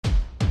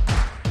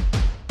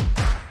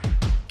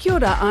Kia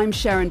ora, I'm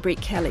Sharon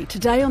Brett-Kelly.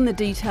 Today on The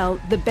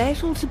Detail, the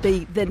battle to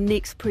be the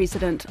next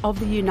president of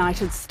the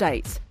United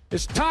States.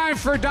 It's time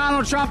for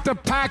Donald Trump to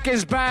pack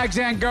his bags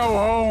and go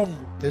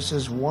home. This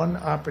is one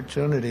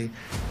opportunity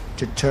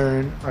to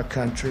turn our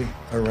country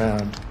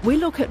around. We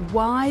look at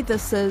why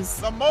this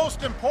is the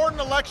most important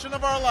election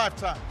of our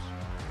lifetimes.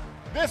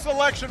 This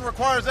election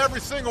requires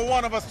every single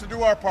one of us to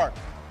do our part.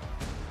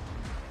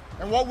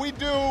 And what we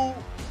do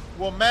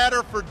will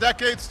matter for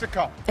decades to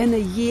come. In a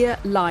year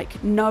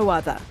like no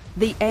other.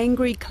 The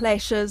angry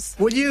clashes.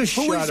 Will you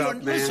shut up,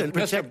 man? Listen,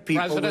 Mr.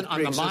 President,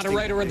 I'm the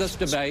moderator of this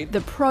debate.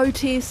 The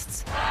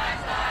protests.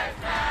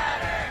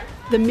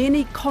 The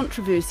many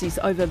controversies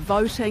over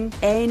voting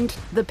and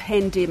the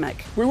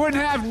pandemic. We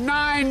wouldn't have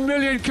 9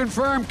 million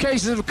confirmed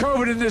cases of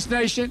COVID in this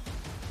nation.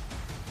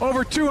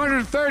 Over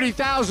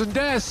 230,000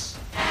 deaths.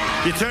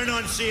 You turn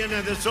on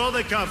CNN, that's all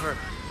they cover.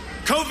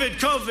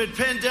 COVID,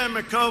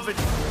 pandemic,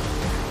 COVID.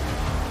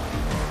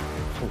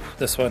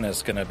 This one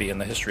is going to be in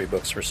the history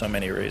books for so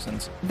many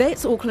reasons.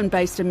 That's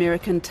Auckland-based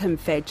American Tim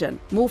Fadgen.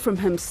 More from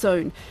him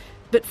soon.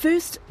 But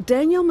first,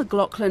 Danielle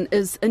McLaughlin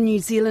is a New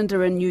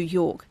Zealander in New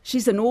York.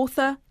 She's an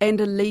author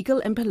and a legal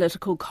and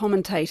political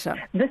commentator.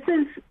 This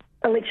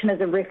election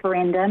is a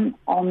referendum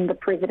on the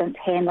president's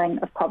handling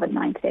of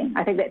COVID-19.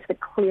 I think that's the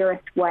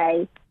clearest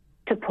way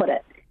to put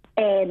it.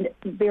 And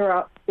there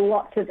are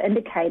lots of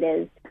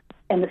indicators,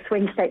 in the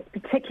swing states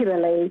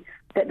particularly,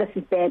 that this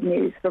is bad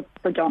news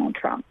for Donald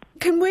Trump.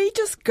 Can we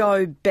just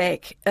go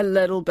back a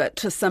little bit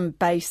to some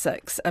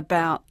basics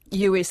about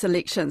US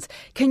elections?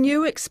 Can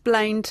you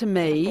explain to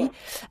me,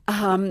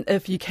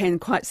 if you can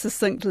quite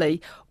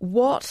succinctly,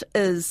 what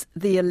is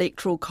the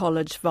Electoral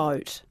College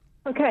vote?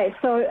 Okay,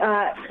 so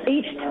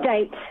each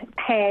state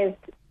has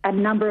a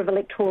number of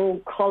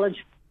Electoral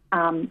College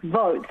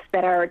votes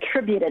that are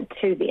attributed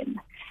to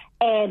them.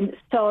 And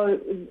so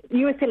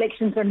US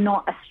elections are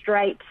not a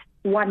straight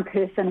one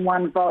person,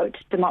 one vote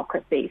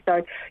democracy.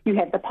 So you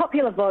have the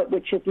popular vote,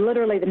 which is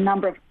literally the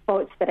number of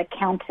votes that are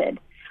counted.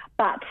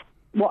 But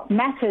what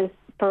matters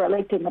for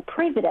electing the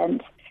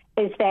president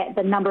is that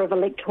the number of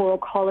electoral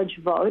college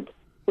votes,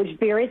 which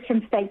varies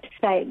from state to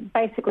state,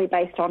 basically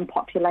based on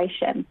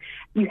population,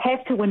 you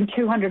have to win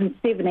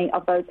 270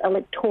 of those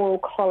electoral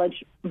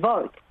college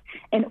votes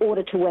in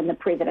order to win the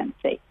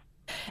presidency.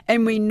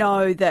 And we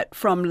know that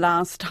from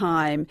last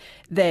time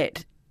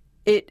that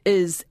it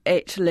is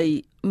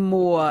actually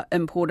more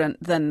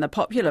important than the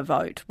popular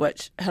vote,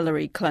 which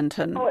Hillary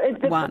Clinton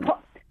won.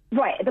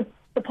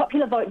 The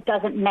popular vote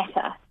doesn't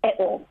matter at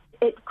all.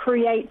 It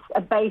creates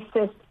a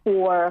basis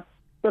for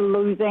the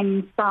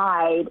losing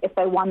side, if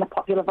they won the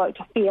popular vote,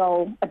 to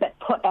feel a bit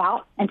put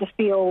out and to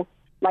feel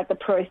like the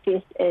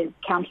process is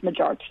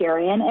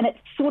counter-majoritarian. And it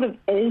sort of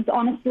is,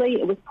 honestly.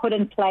 It was put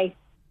in place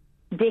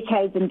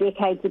decades and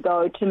decades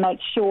ago to make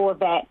sure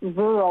that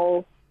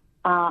rural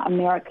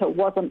America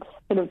wasn't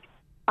sort of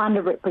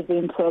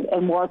underrepresented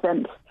and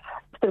wasn't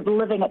sort of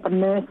living at the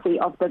mercy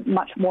of the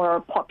much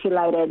more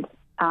populated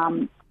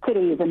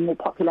cities and more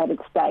populated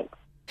states.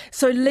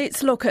 So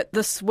let's look at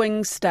the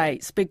swing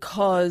states,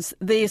 because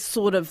they're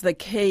sort of the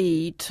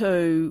key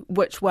to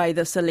which way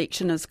this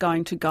election is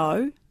going to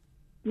go.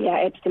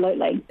 Yeah,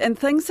 absolutely. And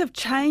things have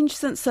changed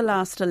since the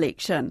last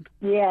election.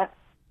 Yeah,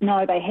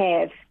 no, they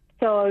have.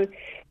 So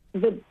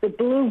the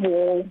blue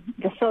wall,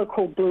 the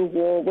so-called blue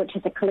wall, which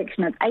is a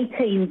collection of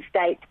 18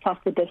 states plus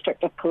the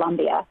District of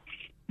Columbia,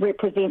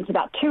 represents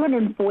about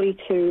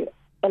 242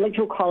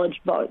 electoral college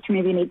votes.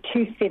 Remember, you need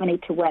 270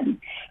 to win.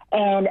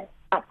 And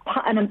a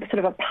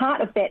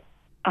part of that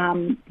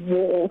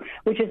wall,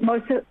 which is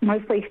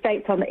mostly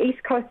states on the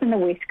East Coast and the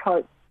West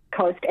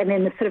Coast, and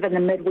then the sort of in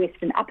the Midwest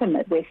and upper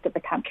Midwest of the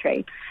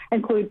country,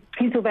 include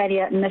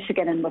Pennsylvania,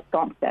 Michigan, and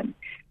Wisconsin.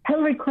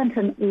 Hillary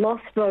Clinton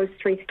lost those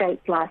three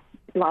states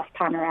last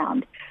time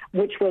around,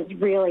 which was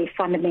really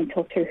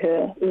fundamental to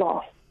her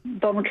loss.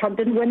 Donald Trump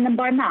didn't win them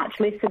by much,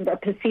 less than a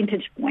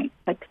percentage point.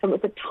 So it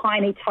was a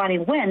tiny, tiny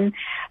win,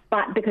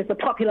 but because the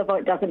popular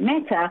vote doesn't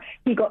matter,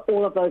 he got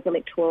all of those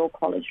electoral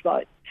college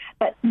votes.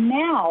 But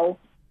now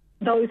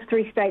those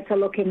three states are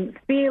looking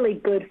fairly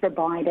good for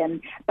Biden,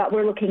 but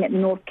we're looking at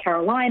North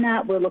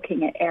Carolina, we're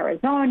looking at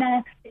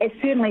Arizona, as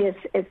certainly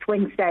as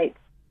swing states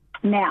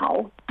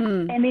now.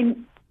 And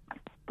then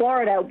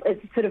Florida is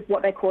sort of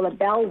what they call a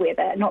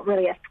bellwether, not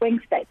really a swing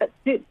state, but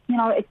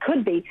it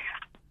could be.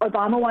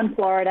 Obama won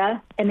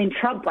Florida, and then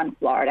Trump won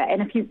Florida.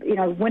 And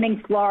if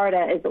winning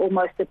Florida is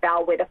almost a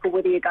bellwether for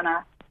whether you're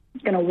gonna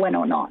win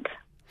or not.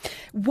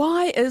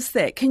 Why is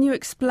that? Can you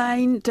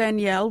explain,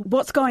 Danielle,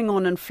 what's going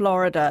on in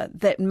Florida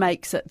that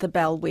makes it the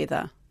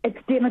bellwether? Its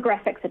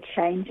demographics are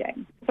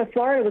changing. So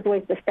Florida was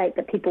always the state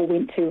that people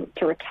went to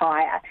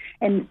retire,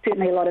 and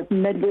certainly a lot of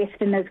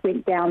Midwesterners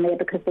went down there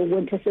because the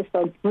winters are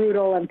so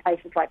brutal in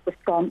places like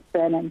Wisconsin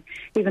and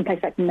even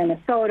places like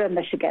Minnesota,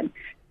 Michigan.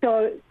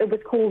 So it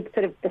was called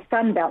sort of the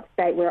Sun Belt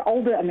state, where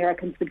older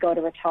Americans would go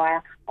to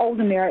retire. Old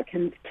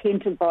Americans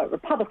tend to vote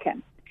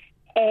Republican.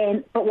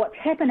 But what's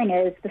happening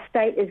is the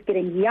state is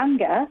getting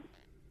younger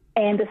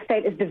And the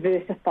state is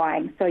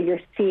diversifying. So you're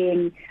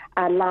seeing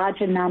a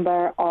larger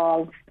number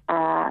of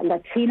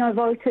Latino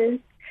voters.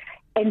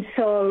 And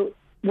so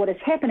what is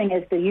happening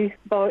is the youth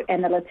vote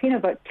and the Latino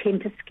vote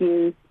tend to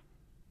skew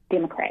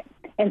Democrat.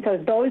 And so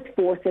those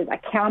forces are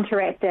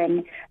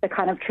counteracting the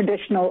kind of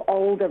traditional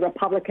older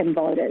Republican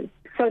voters.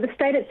 So the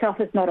state itself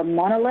is not a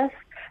monolith,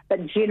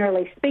 but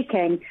generally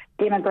speaking,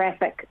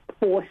 demographic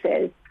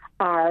forces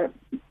are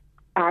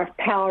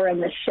powering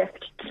the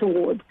shift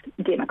towards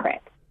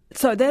Democrats.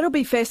 So that'll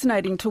be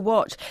fascinating to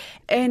watch.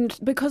 And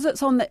because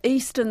it's on the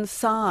eastern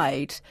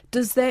side,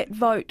 does that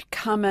vote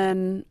come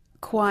in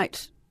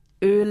quite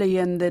early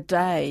in the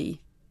day?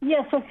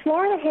 Yeah, so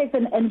Florida has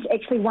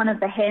actually one of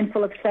the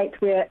handful of states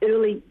where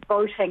early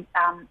voting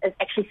has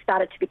actually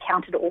started to be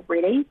counted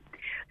already.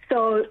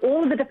 So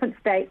all of the different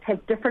states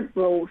have different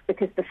rules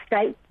because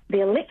the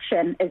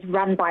election is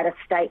run by the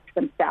states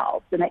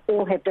themselves, and they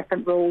all have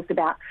different rules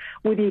about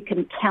whether you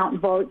can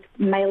count votes,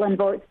 mail-in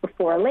votes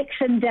before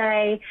election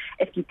day,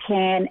 if you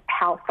can,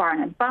 how far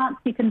in advance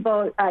you can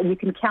vote, you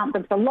can count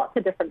them. So lots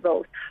of different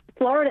rules.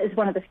 Florida is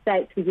one of the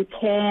states where you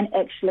can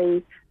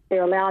actually,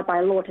 they're allowed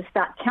by law to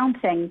start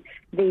counting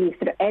the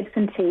sort of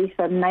absentee,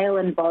 so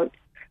mail-in votes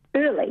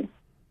early.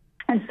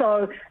 And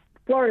so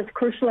Florida is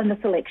crucial in this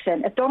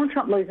election. If Donald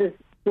Trump loses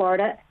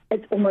Florida,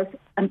 it's almost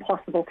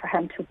impossible for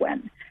him to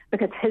win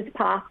because his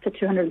path to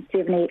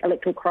 270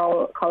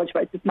 electoral college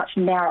votes is much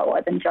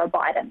narrower than Joe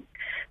Biden.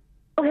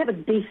 We'll have a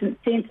decent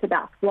sense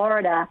about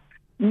Florida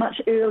much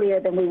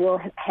earlier than we will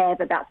have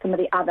about some of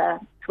the other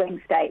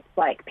swing states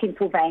like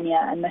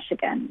Pennsylvania and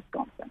Michigan,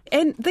 Wisconsin.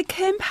 And the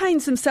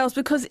campaigns themselves,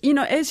 because,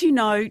 as you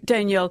know,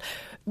 Danielle,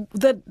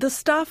 the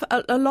stuff,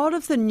 a lot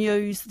of the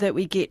news that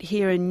we get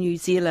here in New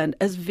Zealand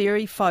is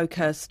very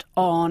focused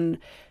on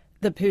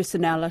the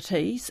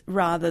personalities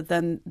rather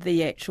than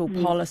the actual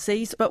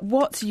policies. But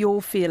what's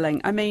your feeling?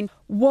 I mean,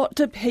 what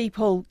do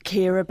people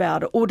care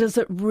about, or does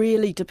it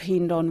really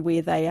depend on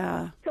where they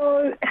are?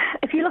 So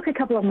if you look a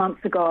couple of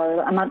months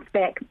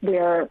back,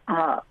 there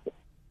are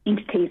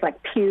entities like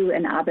Pew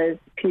and others,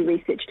 Pew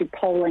Research, did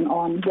polling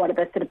on what are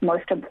the sort of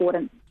most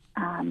important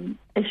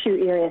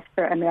issue areas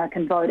for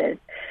American voters.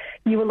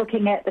 You were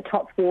looking at the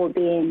top four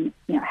being,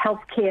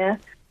 healthcare,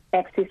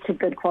 access to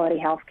good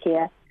quality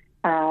healthcare,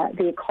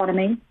 the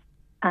economy,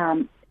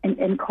 and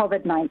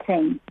COVID-19,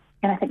 and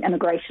I think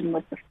immigration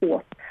was the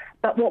fourth.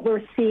 But what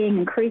we're seeing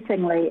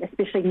increasingly,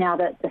 especially now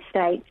that the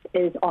state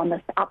is on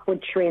this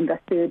upward trend, the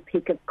third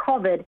peak of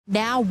COVID,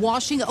 now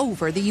washing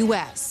over the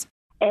U.S.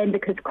 And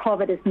because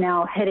COVID is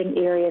now hitting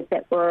areas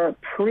that were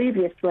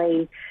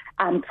previously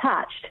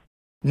untouched.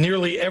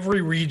 Nearly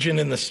every region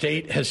in the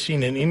state has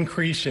seen an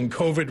increase in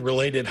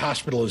COVID-related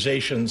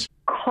hospitalizations.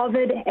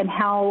 COVID and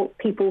how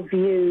people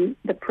view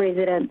the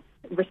president's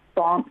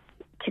response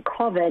to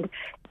COVID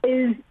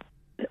is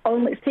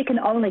second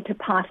only to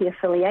party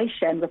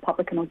affiliation,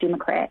 Republican or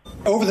Democrat.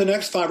 Over the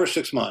next 5 or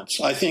 6 months,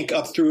 I think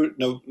up through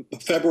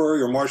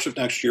February or March of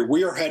next year,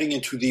 we are heading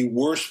into the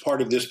worst part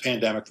of this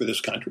pandemic for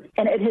this country.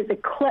 And it has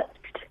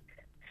eclipsed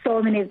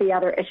so many of the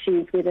other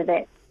issues, whether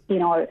that's,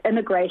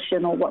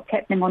 immigration or what's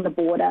happening on the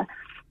border.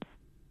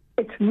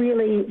 It's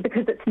really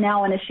because it's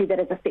now an issue that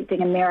is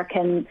affecting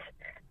Americans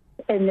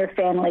in their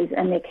families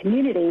and their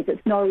communities.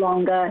 It's no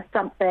longer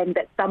something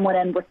that someone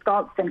in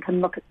Wisconsin can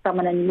look at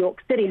someone in New York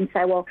City and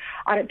say, well,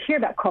 I don't care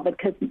about COVID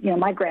because,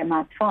 my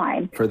grandma's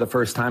fine. For the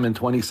first time in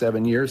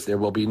 27 years, there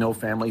will be no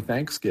family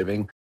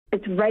Thanksgiving.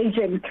 It's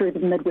raging through the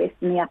Midwest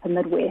and the upper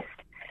Midwest.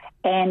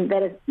 And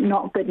that is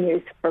not good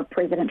news for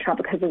President Trump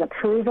because his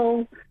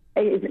approval,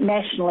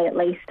 nationally at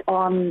least,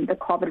 on the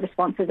COVID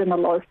response is in the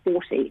low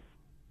 40s.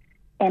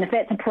 And if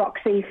that's a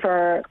proxy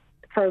for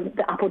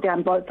the up or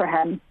down vote for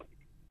him,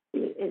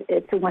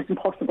 it's almost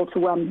impossible to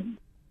win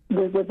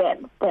with that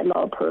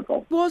low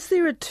approval. Was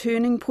there a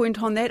turning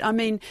point on that? I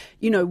mean,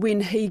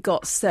 when he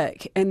got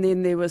sick and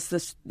then there was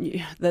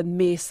the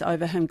mess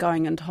over him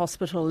going into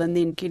hospital and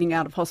then getting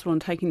out of hospital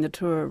and taking the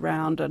tour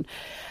around. And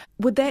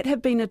would that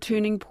have been a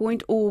turning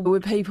point, or were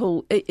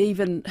people,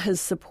 even his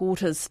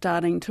supporters,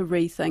 starting to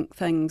rethink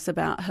things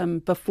about him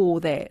before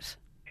that?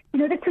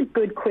 That's a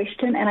good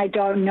question, and I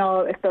don't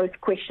know if those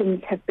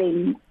questions have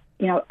been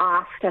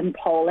asked in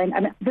polling.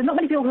 I mean, there's not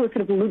many people who are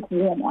sort of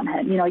lukewarm on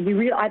him.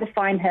 You either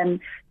find him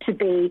to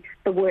be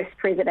the worst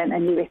president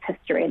in U.S.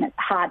 history, and it's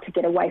hard to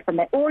get away from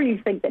that, or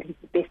you think that he's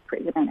the best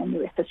president in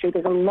U.S. history.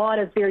 There's a lot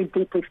of very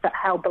deeply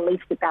held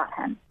beliefs about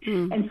him.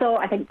 And so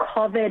I think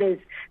COVID is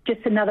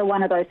just another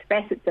one of those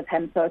facets of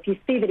him. So if you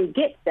see that he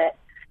gets it,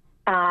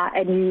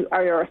 and you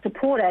are a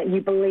supporter,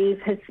 you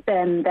believe his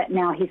spin that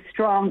now he's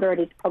stronger and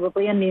he's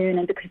probably immune,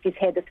 and because he's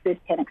had this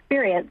first-hand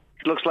experience.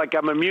 Looks like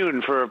I'm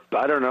immune for,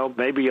 I don't know,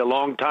 maybe a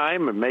long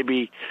time or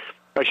maybe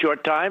a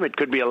short time. It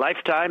could be a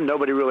lifetime.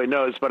 Nobody really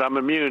knows, but I'm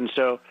immune.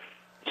 So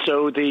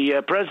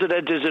the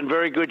president is in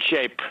very good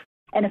shape.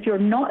 And if you're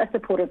not a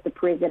supporter of the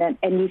president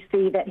and you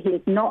see that he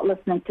is not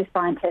listening to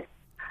scientists,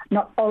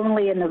 not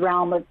only in the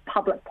realm of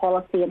public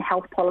policy and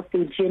health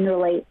policy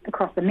generally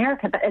across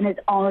America, but in his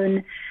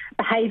own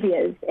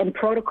behaviours and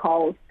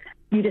protocols,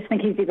 you just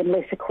think he's even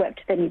less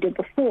equipped than he did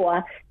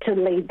before to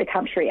lead the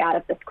country out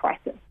of this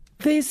crisis.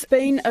 There's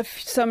been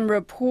some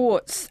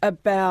reports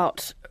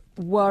about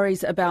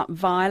worries about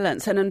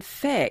violence, and in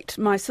fact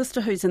my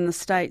sister who's in the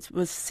States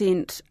was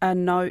sent a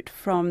note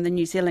from the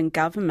New Zealand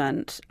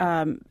government.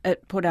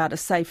 It put out a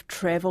safe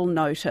travel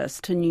notice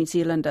to New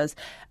Zealanders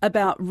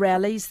about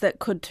rallies that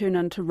could turn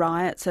into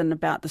riots and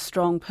about the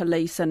strong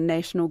police and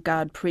National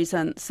Guard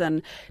presence,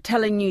 and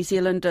telling New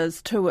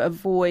Zealanders to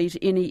avoid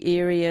any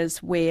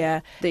areas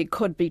where there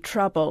could be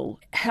trouble.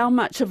 How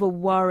much of a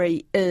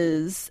worry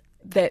is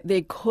that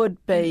there could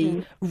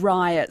be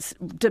riots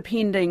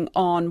depending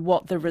on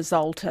what the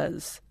result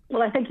is?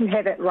 Well, I think you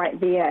have it right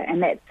there,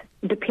 and that's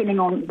depending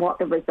on what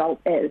the result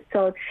is.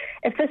 So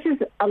if this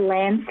is a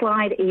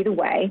landslide either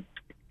way,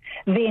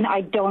 then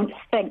I don't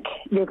think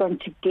you're going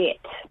to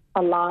get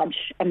a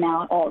large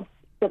amount of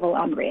civil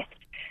unrest.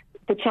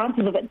 The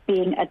chances of it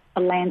being a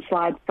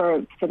landslide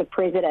for the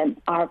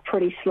president are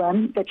pretty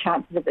slim. The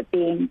chances of it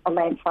being a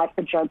landslide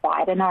for Joe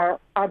Biden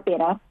are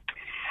better.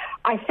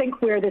 I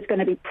think where there's going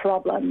to be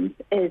problems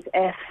is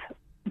if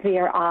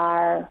there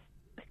are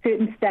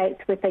certain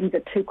states where things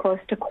are too close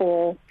to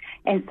call,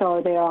 and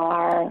so there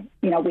are,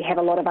 we have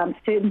a lot of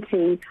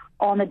uncertainty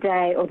on the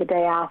day or the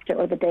day after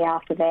or the day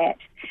after that.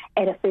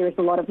 And if there is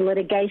a lot of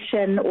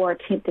litigation or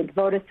attempted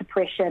voter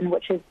suppression,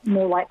 which is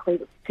more likely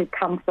to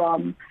come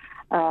from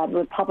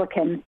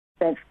Republicans,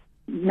 they've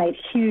made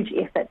huge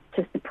efforts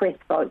to suppress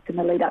votes in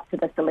the lead up to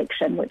this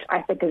election, which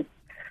I think is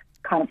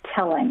kind of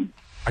telling.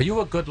 Are you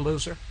a good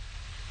loser?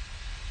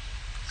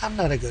 I'm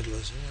not a good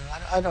loser.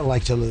 I don't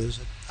like to lose.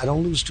 I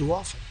don't lose too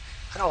often.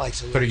 I don't like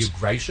to lose. But are you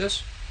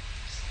gracious?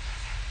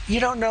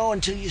 You don't know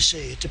until you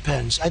see. It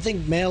depends. I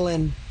think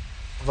mail-in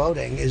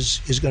voting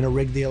is going to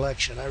rig the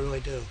election. I really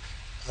do.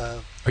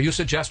 Are you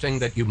suggesting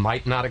that you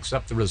might not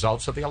accept the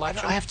results of the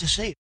election? I have to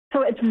see.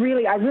 So I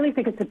really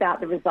think it's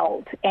about the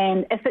result.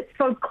 And if it's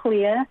so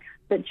clear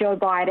that Joe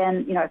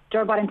Biden, if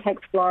Joe Biden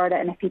takes Florida,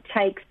 and if he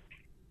takes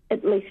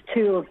at least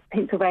two of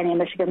Pennsylvania,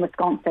 Michigan,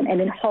 Wisconsin, and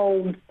then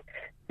holds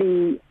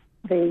the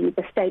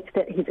states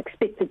that he's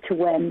expected to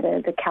win,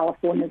 the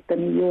Californias, the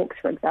New Yorks,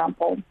 for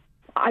example,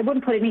 I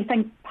wouldn't put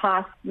anything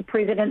past the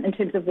president in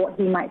terms of what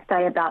he might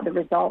say about the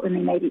result, and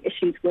there may be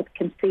issues with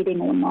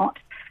conceding or not.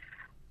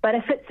 But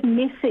if it's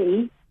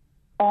messy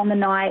on the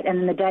night and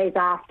in the days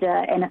after,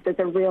 and if there's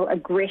a real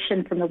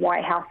aggression from the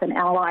White House and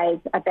allies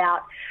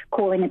about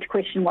calling into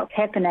question what's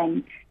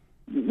happening,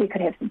 we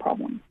could have some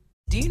problems.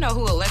 Do you know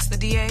who elects the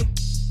DA?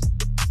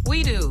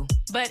 We do,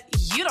 but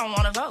you don't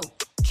want to vote.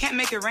 Can't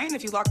make it rain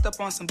if you locked up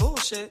on some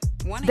bullshit.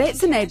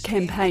 That's an ad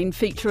campaign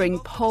featuring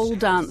pole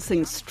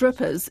dancing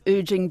strippers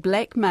urging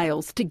black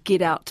males to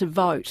get out to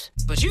vote.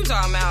 But you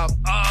talking about,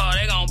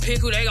 they gonna pick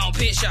who they gonna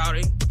pick,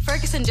 shawty.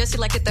 Ferguson just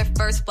elected their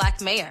first black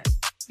mayor.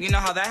 You know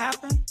how that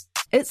happened?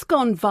 It's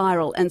gone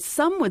viral, and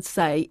some would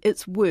say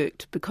it's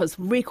worked because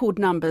record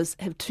numbers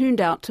have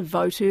turned out to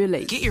vote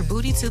early. Get your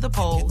booty to the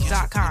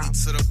poll.com.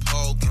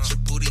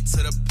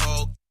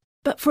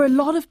 But for a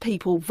lot of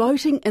people,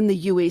 voting in the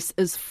US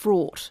is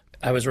fraught.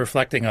 I was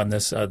reflecting on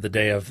this the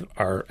day of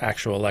our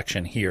actual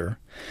election here.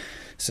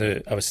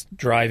 So I was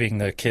driving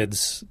the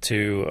kids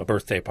to a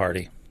birthday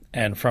party,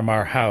 and from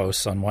our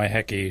house on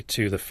Waiheke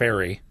to the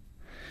ferry,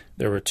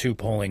 there were 2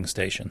 polling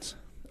stations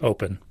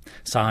open,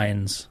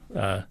 signs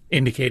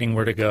indicating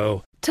where to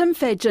go. Tim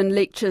Fadgen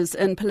lectures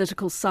in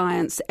political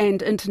science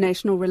and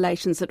international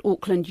relations at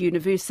Auckland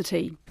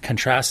University.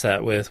 Contrast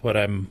that with what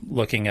I'm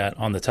looking at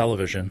on the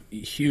television.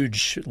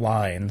 Huge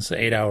lines,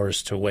 8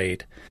 hours to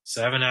wait.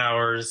 7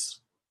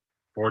 hours,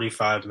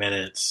 45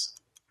 minutes,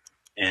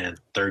 and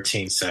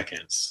 13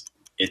 seconds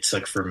it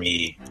took for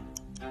me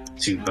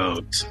to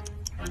vote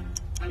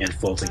in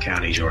Fulton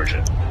County,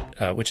 Georgia.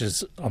 Which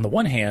is, on the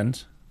one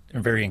hand,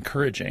 very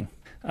encouraging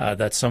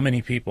that so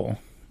many people,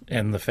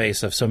 in the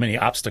face of so many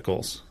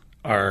obstacles,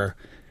 are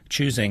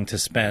choosing to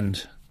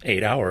spend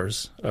 8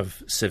 hours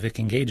of civic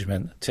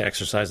engagement to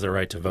exercise their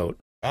right to vote.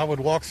 I would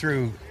walk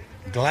through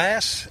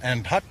glass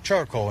and hot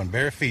charcoal and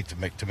bare feet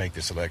to make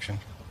this election.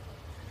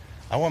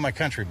 I want my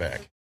country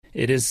back.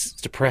 It is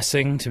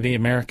depressing to be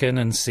American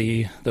and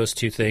see those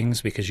two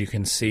things, because you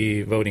can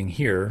see voting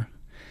here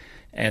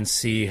and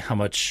see how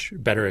much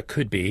better it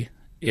could be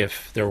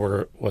if there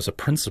was a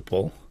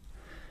principle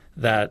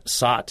that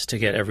sought to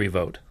get every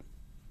vote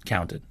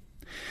counted.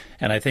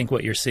 And I think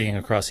what you're seeing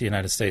across the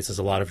United States is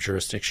a lot of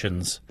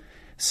jurisdictions,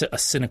 a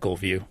cynical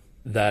view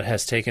that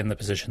has taken the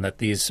position that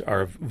these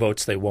are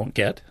votes they won't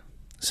get.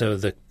 So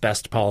the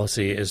best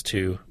policy is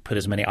to put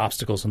as many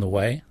obstacles in the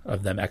way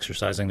of them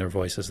exercising their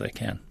voice as they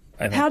can.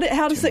 How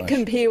does it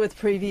compare with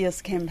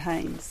previous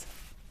campaigns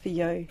for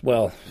you?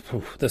 Well,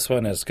 this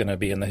one is going to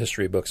be in the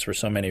history books for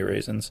so many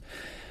reasons.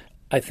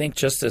 I think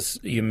just as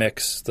you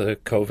mix the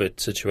COVID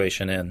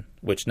situation in,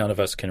 which none of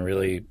us can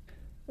really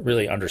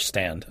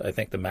understand, I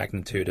think the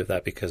magnitude of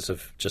that, because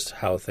of just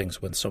how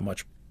things went so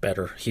much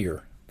better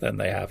here than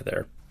they have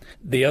there.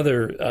 The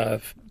other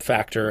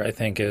factor, I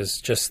think, is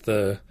just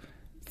the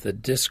the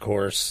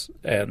discourse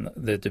and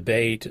the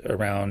debate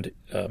around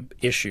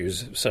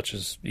issues such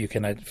as you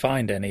can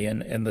find any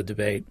in the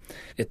debate,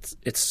 it's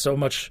so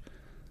much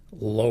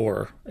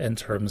lower in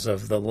terms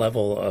of the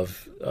level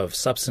of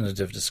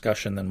substantive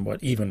discussion than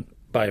what even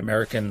by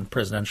American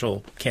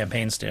presidential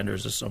campaign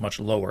standards is so much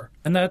lower.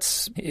 And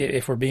that's,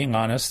 if we're being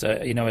honest,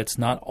 it's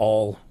not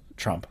all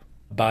Trump.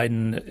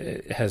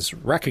 Biden has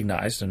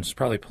recognized, and it's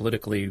probably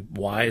politically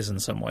wise in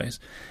some ways,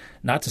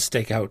 not to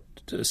stake out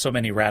so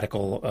many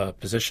radical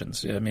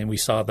positions. I mean, we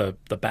saw the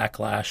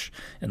backlash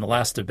in the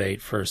last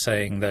debate for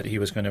saying that he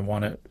was going to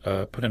want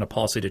to put in a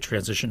policy to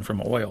transition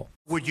from oil.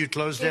 Would you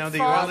close down the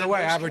oil By industry? the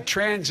way, I would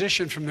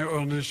transition from the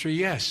oil industry,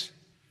 yes.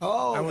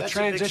 Oh, I will that's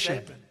transition. a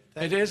big statement.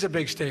 It is a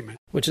big statement.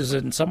 Which is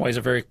in some ways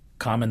a very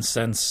common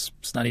sense,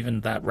 it's not even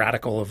that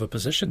radical of a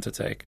position to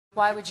take.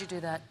 Why would you do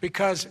that?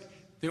 Because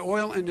the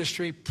oil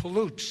industry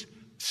pollutes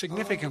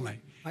significantly.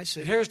 I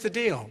see. Here's the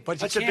deal. But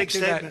That's you a can't big do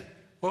statement. That.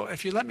 Well,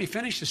 if you let me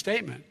finish the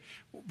statement,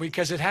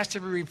 because it has to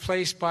be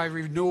replaced by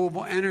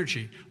renewable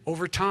energy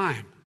over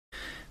time.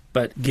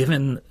 But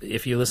given,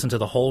 if you listen to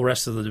the whole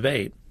rest of the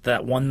debate,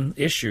 that one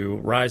issue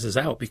rises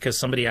out because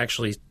somebody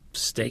actually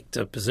staked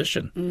a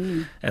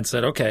position and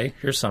said, okay,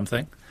 here's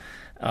something.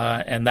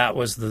 And that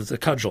was the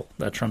cudgel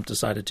that Trump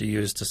decided to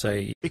use to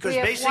say. Because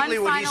basically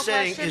what he's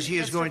saying is he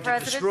is going to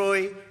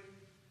destroy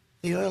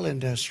the oil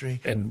industry.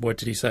 And what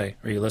did he say?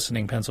 Are you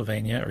listening,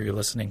 Pennsylvania? Are you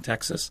listening,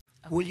 Texas?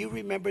 Will you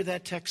remember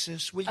that,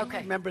 Texas? Will you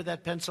remember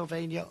that,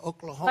 Pennsylvania,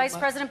 Oklahoma? Vice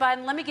President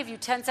Biden, let me give you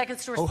 10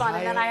 seconds to respond,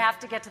 and then I have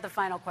to get to the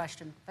final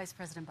question. Vice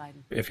President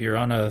Biden. If you're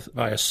on a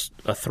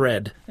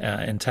thread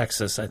in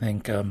Texas, I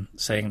think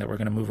saying that we're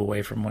going to move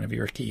away from one of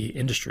your key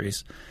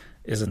industries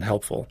isn't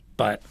helpful.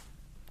 But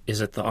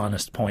is it the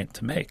honest point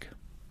to make?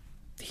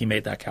 He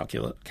made that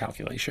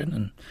calculation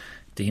and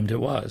deemed it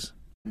was.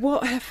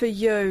 What for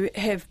you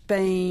have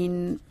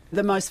been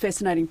the most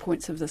fascinating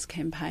points of this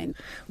campaign?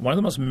 One of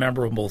the most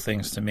memorable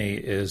things to me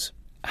is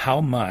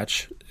how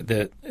much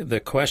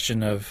the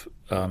question of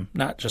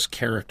not just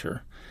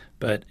character,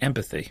 but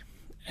empathy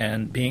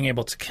and being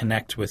able to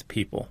connect with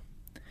people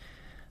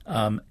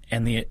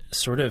and the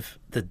sort of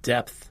the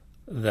depth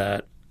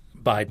that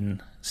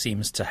Biden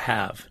seems to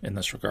have in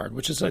this regard,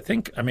 which is,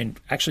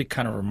 actually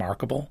kind of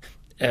remarkable.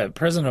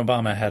 President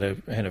Obama had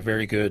a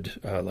very good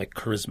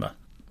charisma.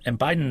 And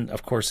Biden,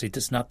 of course,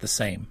 he's not the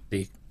same.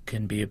 He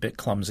can be a bit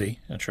clumsy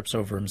and trips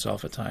over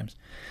himself at times.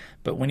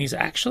 But when he's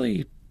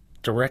actually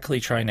directly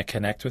trying to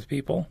connect with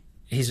people,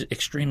 he's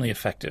extremely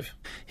effective.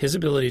 His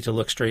ability to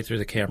look straight through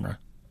the camera,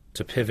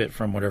 to pivot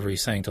from whatever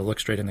he's saying, to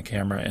look straight in the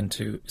camera, and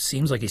to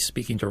seems like he's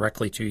speaking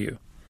directly to you.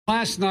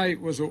 Last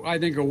night was, I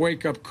think, a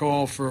wake-up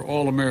call for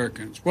all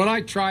Americans. What I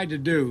tried to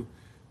do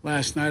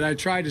last night, I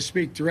tried to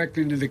speak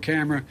directly into the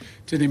camera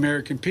to the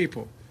American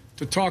people,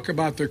 to talk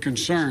about their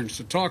concerns,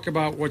 to talk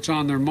about what's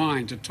on their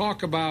mind, to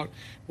talk about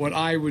what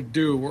I would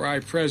do were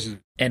I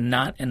president. And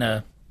not in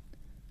a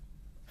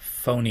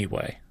phony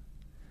way,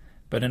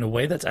 but in a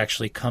way that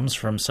actually comes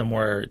from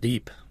somewhere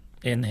deep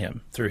in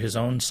him through his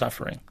own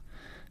suffering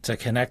to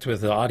connect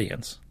with the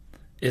audience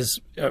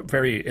is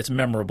it's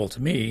memorable to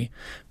me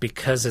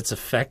because it's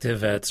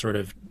effective at sort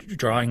of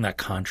drawing that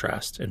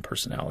contrast in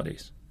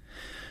personalities.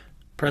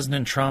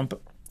 President Trump,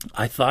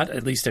 I thought,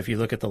 at least if you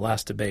look at the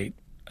last debate,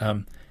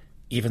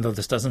 even though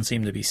this doesn't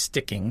seem to be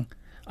sticking,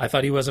 I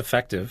thought he was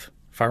effective,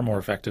 far more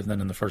effective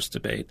than in the first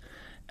debate,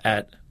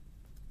 at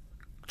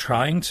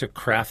trying to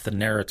craft the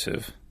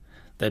narrative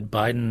that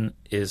Biden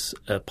is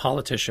a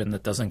politician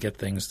that doesn't get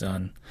things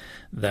done,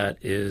 that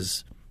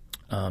is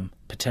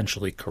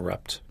potentially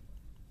corrupt,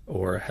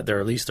 or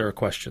at least there are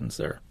questions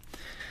there.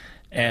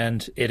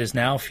 And it is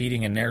now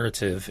feeding a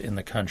narrative in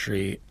the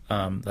country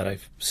that I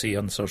see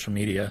on social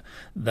media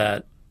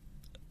that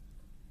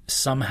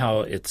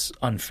somehow it's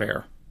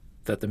unfair,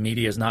 that the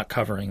media is not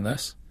covering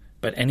this,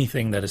 but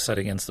anything that is said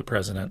against the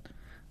president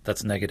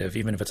that's negative,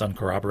 even if it's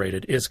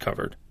uncorroborated, is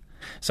covered.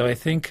 So I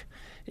think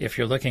if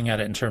you're looking at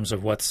it in terms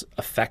of what's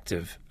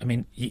effective, I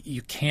mean,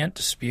 you can't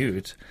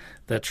dispute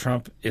that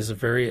Trump is a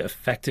very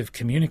effective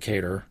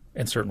communicator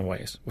in certain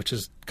ways, which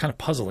is kind of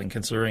puzzling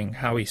considering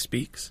how he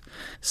speaks.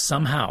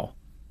 Somehow,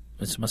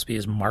 this must be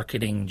his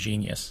marketing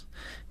genius.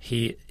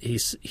 He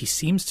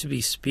seems to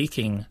be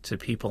speaking to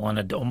people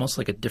on almost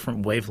like a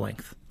different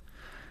wavelength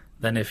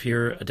than if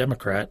you're a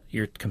Democrat.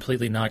 You're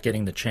completely not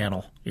getting the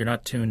channel. You're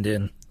not tuned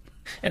in.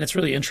 And it's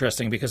really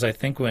interesting because I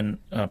think when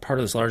part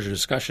of this larger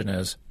discussion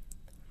is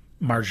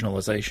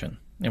marginalization,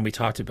 and we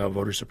talked about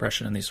voter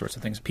suppression and these sorts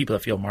of things, people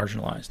that feel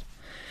marginalized.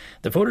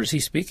 The voters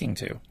he's speaking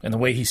to and the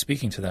way he's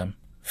speaking to them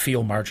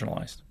feel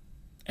marginalized.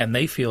 And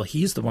they feel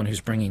he's the one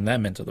who's bringing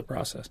them into the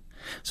process.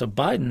 So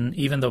Biden,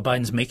 even though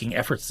Biden's making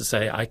efforts to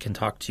say, I can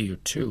talk to you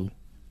too,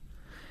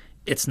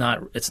 it's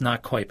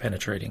not quite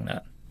penetrating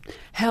that.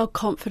 How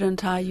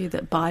confident are you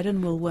that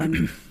Biden will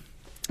win?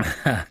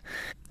 I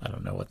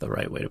don't know what the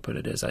right way to put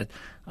it is.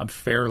 I'm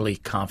fairly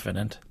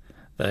confident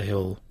that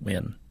he'll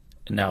win.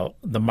 Now,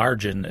 the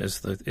margin is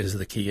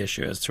the key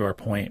issue, as to our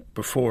point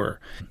before.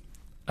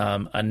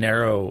 A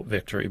narrow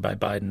victory by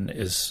Biden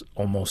is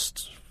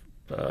almost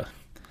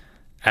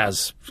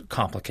as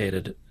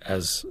complicated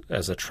as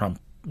a Trump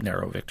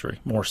narrow victory,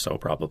 more so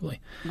probably.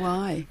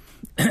 Why?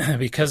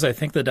 Because I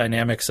think the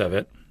dynamics of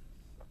it,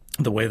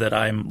 the way that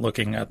I'm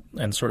looking at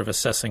and sort of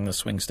assessing the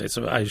swing states,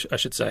 so I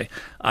should say,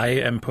 I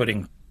am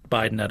putting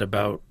Biden at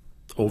about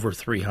over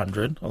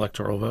 300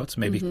 electoral votes,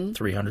 maybe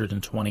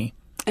 320.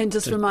 And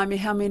just remind me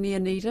how many are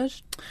needed?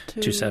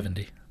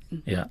 270.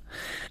 Yeah.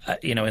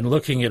 And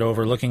looking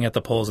at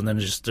the polls, and then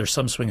there's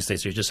some swing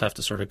states where you just have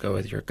to sort of go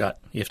with your gut.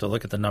 You have to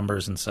look at the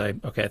numbers and say,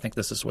 okay, I think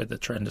this is where the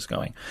trend is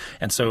going.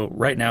 And so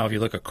right now, if you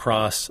look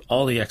across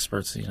all the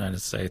experts in the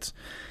United States,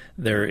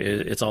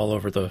 it's all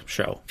over the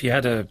show. If you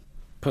had to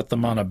put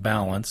them on a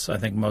balance, I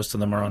think most of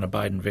them are on a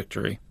Biden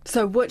victory.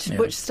 So which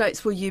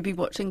states will you be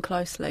watching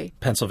closely?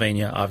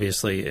 Pennsylvania,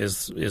 obviously,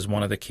 is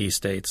one of the key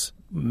states.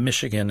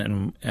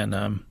 Michigan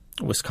and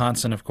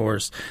Wisconsin, of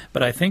course.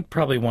 But I think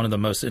probably one of the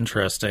most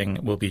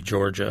interesting will be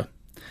Georgia.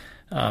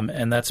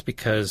 And that's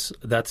because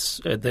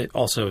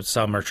also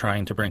some are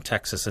trying to bring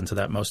Texas into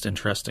that most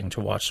interesting to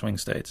watch swing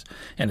states.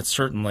 And it's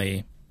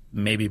certainly,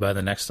 maybe by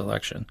the next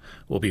election,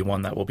 will be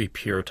one that will be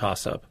pure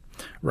toss-up.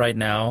 Right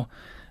now,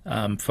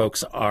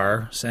 folks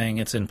are saying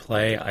it's in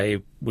play.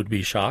 I would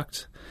be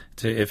shocked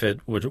if it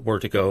were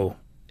to go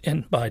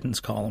in Biden's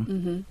column.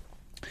 Mm-hmm.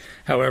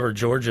 However,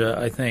 Georgia,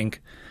 I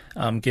think,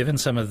 given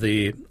some of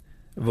the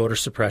voter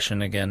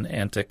suppression, again,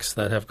 antics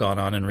that have gone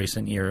on in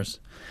recent years,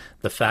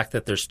 the fact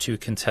that there's 2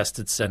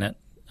 contested Senate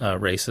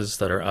races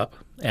that are up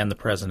and the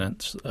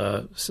president's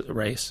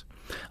race,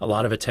 a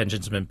lot of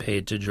attention's been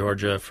paid to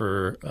Georgia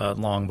for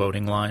long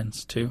voting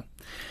lines, too.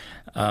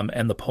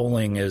 And the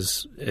polling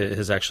has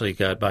actually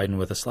got Biden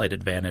with a slight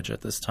advantage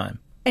at this time.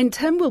 And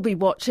Tim will be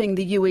watching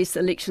the US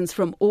elections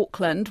from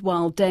Auckland,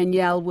 while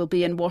Danielle will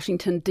be in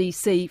Washington,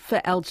 D.C. for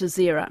Al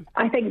Jazeera.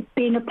 I think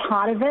being a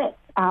part of it,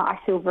 I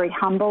feel very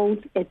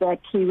humbled as a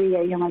Kiwi,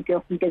 a young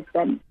girl from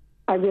Gisborne.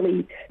 I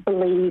really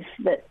believe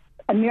that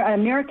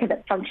America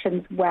that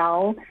functions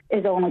well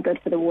is only good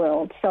for the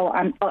world. So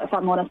if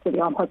I'm honest with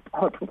you, I'm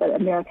hopeful that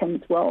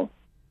Americans will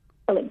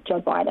elect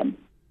Joe Biden.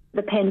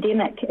 The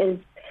pandemic is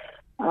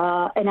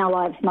in our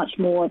lives much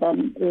more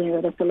than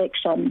this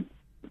election.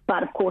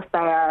 But, of course, they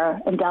are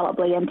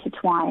indelibly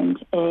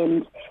intertwined.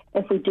 And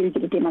if we do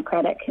get a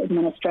Democratic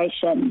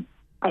administration,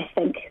 I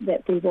think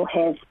that we will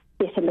have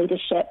better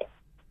leadership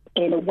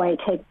and a way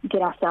to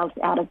get ourselves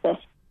out of this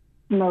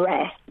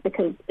morass,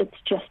 because it's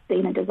just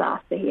been a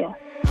disaster here.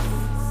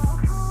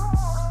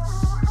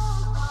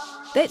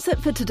 That's it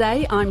for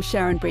today. I'm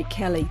Sharon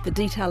Brett-Kelly. The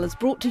Detail is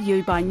brought to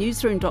you by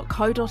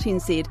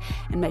newsroom.co.nz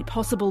and made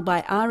possible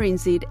by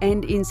RNZ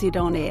and NZ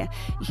On Air.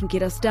 You can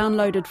get us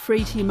downloaded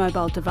free to your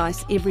mobile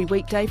device every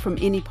weekday from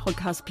any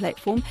podcast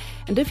platform.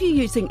 And if you're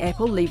using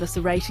Apple, leave us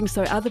a rating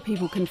so other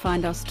people can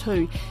find us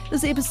too.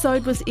 This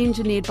episode was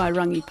engineered by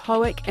Rangi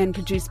Powick and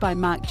produced by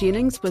Mark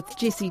Jennings, with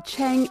Jesse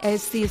Chang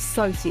as the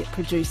associate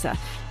producer.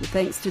 With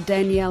thanks to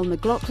Danielle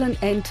McLaughlin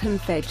and Tim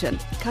Fadgen.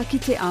 Ka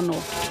kite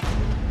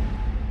anō.